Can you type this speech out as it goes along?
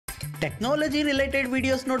Technology related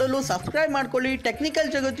videos ನೋಡಲು subscribe ಮಾಡ್ಕೊಳ್ಳಿ technical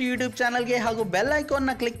ಜಗತ್ತು ಯೂಟ್ಯೂಬ್ ಚಾನಲ್ಗೆ ಹಾಗೂ ಬೆಲ್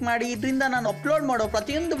ಐಕಾನ್ನ ಕ್ಲಿಕ್ ಮಾಡಿ. ಇದರಿಂದ ನಾನು ಅಪ್ಲೋಡ್ ಮಾಡೋ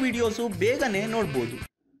ಪ್ರತಿಯೊಂದು ವಿಡಿಯೋಸು ಬೇಗನೆ ನೋಡ್ಬೋದು.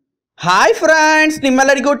 ಹಾಯ್ ಫ್ರೆಂಡ್ಸ್,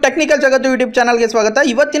 ನಿಮ್ಮೆಲ್ಲರಿಗೂ ಟೆಕ್ನಿಕಲ್ ಜಗತ್ತು ಯೂಟ್ಯೂಬ್ ಚಾನಲ್ಗೆ ಸ್ವಾಗತ.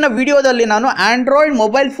 ಇವತ್ತಿನ ವಿಡಿಯೋದಲ್ಲಿ ನಾನು ಆಂಡ್ರಾಯ್ಡ್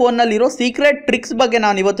ಮೊಬೈಲ್ ಫೋನ್ನಲ್ಲಿರೋ ಸೀಕ್ರೆಟ್ ಟ್ರಿಕ್ಸ್ ಬಗ್ಗೆ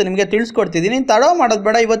ನಾನು ಇವತ್ತು ನಿಮಗೆ ತಿಳಿಸ್ಕೊಡ್ತಿದ್ದೀನಿ. ತಡ ಮಾಡೋದು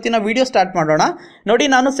ಬೇಡ, ಇವತ್ತಿನ ವಿಡಿಯೋ ಸ್ಟಾರ್ಟ್ ಮಾಡೋಣ. ನೋಡಿ,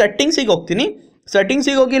 ನಾನು ಸೆಟ್ಟಿಂಗ್ಸಿಗೆ ಹೋಗ್ತೀನಿ.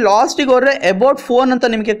 ಸೆಟ್ಟಿಂಗ್ಸಿಗೆ ಹೋಗಿ ಲಾಸ್ಟಿಗೆ ಹೋದರೆ ಅಬೌಟ್ ಫೋನ್ ಅಂತ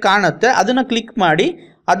ನಿಮಗೆ ಕಾಣುತ್ತೆ, ಅದನ್ನು ಕ್ಲಿಕ್ ಮಾಡಿ.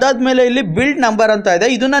 ಅದಾದಮೇಲೆ ಇಲ್ಲಿ ಬಿಲ್ಡ್ ನಂಬರ್ ಅಂತ ಇದೆ,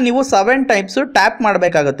 ಇದನ್ನು ನೀವು 7 ಟೈಮ್ಸ್ ಟ್ಯಾಪ್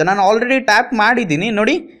ಮಾಡಬೇಕಾಗುತ್ತೆ. ನಾನು ಆಲ್ರೆಡಿ ಟ್ಯಾಪ್ ಮಾಡಿದ್ದೀನಿ.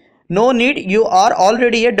 ನೋಡಿ, no need, you are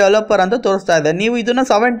already A developer ಅಂತ ತೋರಿಸ್ತಾ ಇದೆ. ನೀವು ಇದನ್ನು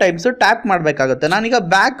 7 ಟೈಮ್ಸ್ ಟ್ಯಾಪ್ ಮಾಡಬೇಕಾಗುತ್ತೆ. ನಾನೀಗ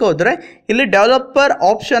ಬ್ಯಾಕ್ ಹೋದರೆ ಇಲ್ಲಿ ಡೆವಲಪರ್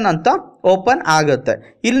ಆಪ್ಷನ್ ಅಂತ ಓಪನ್ ಆಗುತ್ತೆ.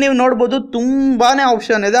 ಇಲ್ಲಿ ನೀವು ನೋಡ್ಬೋದು ತುಂಬಾ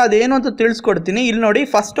ಆಪ್ಷನ್ ಇದೆ, ಅದೇನು ಅಂತ ತಿಳಿಸ್ಕೊಡ್ತೀನಿ. ಇಲ್ಲಿ ನೋಡಿ,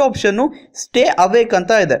 ಫಸ್ಟ್ ಆಪ್ಷನ್ನು ಸ್ಟೇ ಅವೇಕ್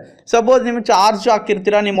ಅಂತ ಇದೆ. ಸಪೋಸ್ ನೀವು ಚಾರ್ಜ್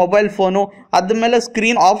ಹಾಕಿರ್ತೀರ ನಿಮ್ಮ ಮೊಬೈಲ್ ಫೋನು, ಅದ್ಮೇಲೆ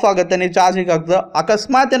ಸ್ಕ್ರೀನ್ ಆಫ್ ಆಗುತ್ತೆ ನೀವು ಚಾರ್ಜಿಗೆ ಹಾಕಿದ್ರೆ.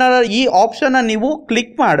 ಅಕಸ್ಮಾತ್ ಏನಾದ್ರು ಈ ಆಪ್ಷನ್ನ ನೀವು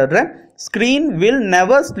ಕ್ಲಿಕ್ ಮಾಡಿದ್ರೆ screen will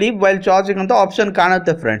never sleep while charging ಅಂತ ಆಪ್ಷನ್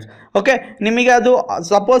ಕಾಣುತ್ತೆ ಫ್ರೆಂಡ್ಸ್. ಓಕೆ, ನಿಮಗೆ ಅದು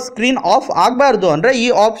ಸಪೋಸ್ ಸ್ಕ್ರೀನ್ ಆಫ್ ಆಗಬಾರ್ದು ಅಂದರೆ ಈ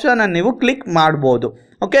ಆಪ್ಷನನ್ನು ನೀವು ಕ್ಲಿಕ್ ಮಾಡ್ಬೋದು.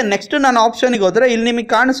 ಓಕೆ, ನೆಕ್ಸ್ಟ್ ನಾನು ಆಪ್ಷನಿಗೆ ಹೋದರೆ ಇಲ್ಲಿ ನಿಮಗೆ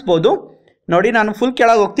ಕಾಣಿಸ್ಬೋದು. ನೋಡಿ, ನಾನು ಫುಲ್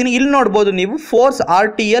ಕೆಳಗೆ ಹೋಗ್ತೀನಿ. ಇಲ್ಲಿ ನೋಡ್ಬೋದು ನೀವು force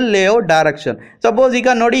RTL layout direction. Suppose ಈಗ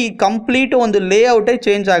ನೋಡಿ, ಈ ಕಂಪ್ಲೀಟ್ ಒಂದು ಲೇಔಟೇ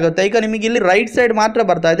ಚೇಂಜ್ ಆಗುತ್ತೆ. ಈಗ ನಿಮಗೆ ಇಲ್ಲಿ ರೈಟ್ ಸೈಡ್ ಮಾತ್ರ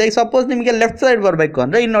ಬರ್ತಾ ಇದೆ. ಈಗ ಸಪೋಸ್ ನಿಮಗೆ ಲೆಫ್ಟ್ ಸೈಡ್ ಬರಬೇಕು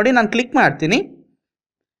ಅಂದರೆ ಇಲ್ಲಿ ನೋಡಿ, ನಾನು ಕ್ಲಿಕ್ ಮಾಡ್ತೀನಿ.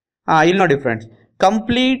 ಇಲ್ಲಿ ನೋಡಿ ಫ್ರೆಂಡ್ಸ್,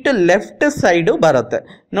 ಕಂಪ್ಲೀಟ್ ಲೆಫ್ಟ್ ಸೈಡು ಬರುತ್ತೆ.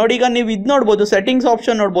 ನೋಡಿ, ಈಗ ನೀವು ಇದು ನೋಡ್ಬೋದು, ಸೆಟ್ಟಿಂಗ್ಸ್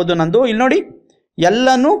ಆಪ್ಷನ್ ನೋಡ್ಬೋದು ನಂದು. ಇಲ್ಲಿ ನೋಡಿ,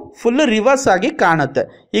 ಎಲ್ಲನೂ ಫುಲ್ ರಿವರ್ಸ್ ಆಗಿ ಕಾಣುತ್ತೆ.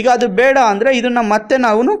 ಈಗ ಅದು ಬೇಡ ಅಂದರೆ ಇದನ್ನು ಮತ್ತೆ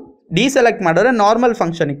ನಾವು ಡಿಸೆಲೆಕ್ಟ್ ಮಾಡಿದ್ರೆ ನಾರ್ಮಲ್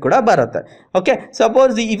ಫಂಕ್ಷನಿಗೆ ಕೂಡ ಬರುತ್ತೆ. ಓಕೆ,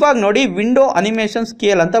 ಸಪೋಸ್ ಇವಾಗ ನೋಡಿ, ವಿಂಡೋ ಅನಿಮೇಷನ್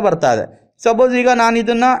ಸ್ಕೇಲ್ ಅಂತ ಬರ್ತಾ ಇದೆ. ಸಪೋಸ್ ಈಗ ನಾನು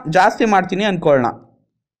ಇದನ್ನು ಜಾಸ್ತಿ ಮಾಡ್ತೀನಿ ಅಂದ್ಕೊಳ್ಳೋಣ.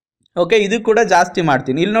 ಓಕೆ, ಇದು ಕೂಡ ಜಾಸ್ತಿ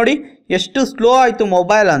ಮಾಡ್ತೀನಿ. ಇಲ್ಲಿ ನೋಡಿ ಎಷ್ಟು ಸ್ಲೋ ಆಯಿತು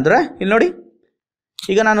ಮೊಬೈಲ್ ಅಂದರೆ. ಇಲ್ಲಿ ನೋಡಿ,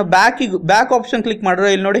 ಈಗ ನಾನು ಬ್ಯಾಕ್ ಆಪ್ಷನ್ ಕ್ಲಿಕ್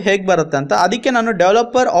ಮಾಡಿದ್ರೆ ಇಲ್ಲಿ ನೋಡಿ ಹೇಗೆ ಬರುತ್ತೆ ಅಂತ. ಅದಕ್ಕೆ ನಾನು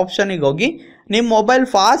ಡೆವಲಪರ್ ಆಪ್ಷನಿಗೆ ಹೋಗಿ ನಿಮ್ಮ ಮೊಬೈಲ್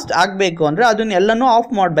ಫಾಸ್ಟ್ ಆಗಬೇಕು ಅಂದರೆ ಅದನ್ನ ಎಲ್ಲನೂ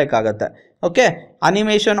ಆಫ್ ಮಾಡಬೇಕಾಗತ್ತೆ. ಓಕೆ,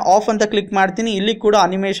 ಅನಿಮೇಷನ್ ಆಫ್ ಅಂತ ಕ್ಲಿಕ್ ಮಾಡ್ತೀನಿ. ಇಲ್ಲಿ ಕೂಡ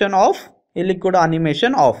ಅನಿಮೇಷನ್ ಆಫ್, ಇಲ್ಲಿ ಕೂಡ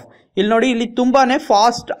ಅನಿಮೇಷನ್ ಆಫ್. ಇಲ್ಲಿ ನೋಡಿ, ಇಲ್ಲಿ ತುಂಬಾ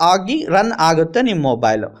ಫಾಸ್ಟ್ ಆಗಿ ರನ್ ಆಗುತ್ತೆ ನಿಮ್ಮ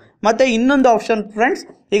ಮೊಬೈಲು. ಮತ್ತು ಇನ್ನೊಂದು ಆಪ್ಷನ್ ಫ್ರೆಂಡ್ಸ್,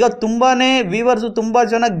 ಈಗ ತುಂಬಾ ವ್ಯೂವರ್ಸು ತುಂಬ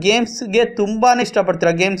ಜನ ಗೇಮ್ಸ್ಗೆ ತುಂಬಾ ಇಷ್ಟಪಡ್ತೀರ,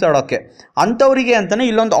 ಗೇಮ್ಸ್ ಆಡೋಕ್ಕೆ. ಅಂಥವರಿಗೆ ಅಂತಲೇ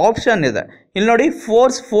ಇಲ್ಲೊಂದು ಆಪ್ಷನ್ ಇದೆ. ಇಲ್ಲಿ ನೋಡಿ,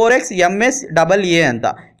 ಫೋರ್ಸ್ 4x MS AA ಅಂತ.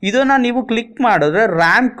 ಇದನ್ನು ನೀವು ಕ್ಲಿಕ್ ಮಾಡಿದ್ರೆ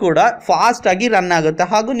ರ್ಯಾಮ್ ಕೂಡ ಫಾಸ್ಟಾಗಿ ರನ್ ಆಗುತ್ತೆ,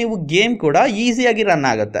 ಹಾಗೂ ನೀವು ಗೇಮ್ ಕೂಡ ಈಸಿಯಾಗಿ ರನ್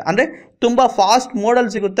ಆಗುತ್ತೆ. ಅಂದರೆ ತುಂಬ ಫಾಸ್ಟ್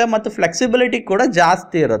ಮೋಡಲ್ಲಿ ಸಿಗುತ್ತೆ ಮತ್ತು ಫ್ಲೆಕ್ಸಿಬಿಲಿಟಿ ಕೂಡ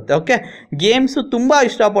ಜಾಸ್ತಿ ಇರುತ್ತೆ. ಓಕೆ, ಗೇಮ್ಸು ತುಂಬ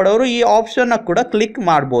ಇಷ್ಟಪಡೋರು ಈ ಆಪ್ಷನ್ನ ಕೂಡ ಕ್ಲಿಕ್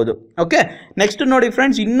ಮಾಡ್ಬೋದು. ಓಕೆ, ನೆಕ್ಸ್ಟ್ ನೋಡಿ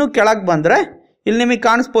ಫ್ರೆಂಡ್ಸ್, ಇನ್ನೂ ಕೆಳಗೆ ಬಂದರೆ ಇಲ್ಲಿ ನಿಮಗೆ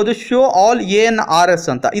ಕಾಣಿಸ್ಬೋದು ಶೋ ಆಲ್ ANRS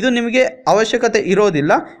ಅಂತ. ಇದು ನಿಮಗೆ ಅವಶ್ಯಕತೆ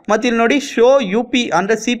ಇರೋದಿಲ್ಲ. ಮತ್ತು ಇಲ್ಲಿ ನೋಡಿ, ಶೋ UP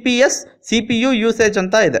ಅಂದರೆ CPU ಯೂಸೇಜ್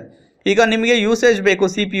ಅಂತ ಇದೆ. ಈಗ ನಿಮಗೆ ಯೂಸೇಜ್ ಬೇಕು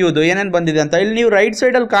CPUದು ಏನೇನು ಬಂದಿದೆ ಅಂತ. ಇಲ್ಲಿ ನೀವು ರೈಟ್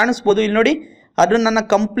ಸೈಡಲ್ಲಿ ಕಾಣಿಸ್ಬೋದು. ಇಲ್ಲಿ ನೋಡಿ, ಅದು ನನ್ನ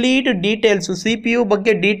ಕಂಪ್ಲೀಟ್ ಡೀಟೇಲ್ಸು, CPU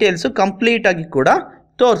ಬಗ್ಗೆ ಡೀಟೇಲ್ಸು ಕಂಪ್ಲೀಟಾಗಿ ಕೂಡ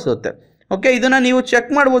ತೋರಿಸುತ್ತೆ. ಓಕೆ, ಇದನ್ನು ನೀವು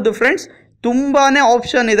ಚೆಕ್ ಮಾಡ್ಬೋದು ಫ್ರೆಂಡ್ಸ್. ತುಂಬಾ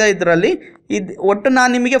ಆಪ್ಷನ್ ಇದೆ ಇದರಲ್ಲಿ. ಒಟ್ಟು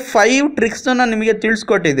ನಾನು ನಿಮಗೆ 5 ಟ್ರಿಕ್ಸನ್ನು ನಿಮಗೆ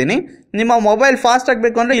ತಿಳಿಸ್ಕೊಟ್ಟಿದ್ದೀನಿ. ನಿಮ್ಮ ಮೊಬೈಲ್ ಫಾಸ್ಟ್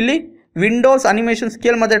ಆಗಬೇಕು ಅಂದರೆ ಇಲ್ಲಿ ವಿಂಡೋಸ್ ಅನಿಮೇಷನ್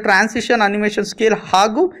ಸ್ಕೇಲ್ ಮತ್ತು ಟ್ರಾನ್ಸಿಷನ್ ಅನಿಮೇಷನ್ ಸ್ಕೇಲ್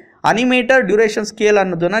ಹಾಗೂ ಅನಿಮೇಟರ್ ಡ್ಯೂರೇಷನ್ ಸ್ಕೇಲ್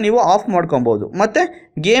ಅನ್ನೋದನ್ನು ನೀವು ಆಫ್ ಮಾಡ್ಕೊಬೋದು. ಮತ್ತು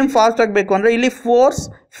ಗೇಮ್ ಫಾಸ್ಟ್ ಆಗಬೇಕು ಅಂದರೆ ಇಲ್ಲಿ ಫೋರ್ಸ್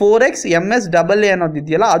 4x MSAA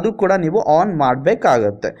ಅನ್ನೋದಿದೆಯಲ್ಲ, ಅದು ಕೂಡ ನೀವು ಆನ್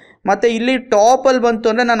ಮಾಡಬೇಕಾಗತ್ತೆ. ಮತ್ತು ಇಲ್ಲಿ ಟಾಪಲ್ಲಿ ಬಂತು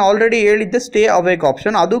ಅಂದರೆ ನಾನು ಆಲ್ರೆಡಿ ಹೇಳಿದ್ದೆ ಸ್ಟೇ ಅವೇಕ್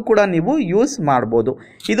ಆಪ್ಷನ್, ಅದು ಕೂಡ ನೀವು ಯೂಸ್ ಮಾಡ್ಬೋದು.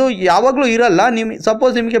 ಇದು ಯಾವಾಗಲೂ ಇರಲ್ಲ.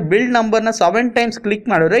 ಸಪೋಸ್ ನಿಮಗೆ ಬಿಲ್ಡ್ ನಂಬರ್ನ 7 ಟೈಮ್ಸ್ ಕ್ಲಿಕ್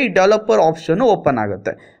ಮಾಡಿದ್ರೆ ಈ ಡೆವಲಪರ್ ಆಪ್ಷನ್ನು ಓಪನ್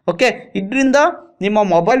ಆಗುತ್ತೆ. ಓಕೆ, ಇದರಿಂದ ನಿಮ್ಮ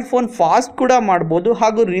ಮೊಬೈಲ್ ಫೋನ್ ಫಾಸ್ಟ್ ಕೂಡ ಮಾಡ್ಬೋದು,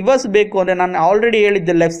 ಹಾಗೂ ರಿವರ್ಸ್ ಬೇಕು ಅಂದರೆ ನಾನು ಆಲ್ರೆಡಿ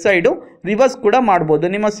ಹೇಳಿದ್ದೆ ಲೆಫ್ಟ್ ಸೈಡು ರಿವರ್ಸ್ ಕೂಡ ಮಾಡ್ಬೋದು.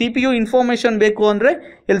 ನಿಮ್ಮ CPU ಇನ್ಫಾರ್ಮೇಷನ್ ಬೇಕು ಅಂದರೆ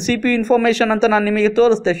ಇಲ್ಲಿ CPU ಇನ್ಫಾರ್ಮೇಷನ್ ಅಂತ ನಾನು ನಿಮಗೆ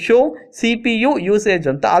ತೋರಿಸ್ತೆ, ಶೋ CPU ಯೂಸೇಜ್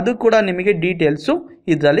ಅಂತ. ಅದು ಕೂಡ ನಿಮಗೆ ಡೀಟೇಲ್ಸು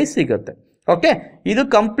ಇದರಲ್ಲಿ ಸಿಗುತ್ತೆ. ಓಕೆ, ಇದು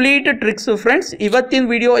ಕಂಪ್ಲೀಟ್ ಟ್ರಿಕ್ಸು ಫ್ರೆಂಡ್ಸ್. ಇವತ್ತಿನ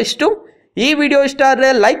ವಿಡಿಯೋ ಇಷ್ಟು. ಈ ವಿಡಿಯೋ ಇಷ್ಟ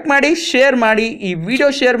ಆದರೆ ಲೈಕ್ ಮಾಡಿ, ಶೇರ್ ಮಾಡಿ, ಈ ವಿಡಿಯೋ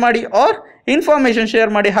ಶೇರ್ ಮಾಡಿ ಆರ್ ಇನ್ಫಾರ್ಮೇಷನ್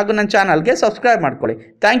ಶೇರ್ ಮಾಡಿ, ಹಾಗೂ ನನ್ನ ಚಾನಲ್ಗೆ ಸಬ್ಸ್ಕ್ರೈಬ್ ಮಾಡ್ಕೊಳ್ಳಿ.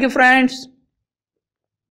 Thank you friends.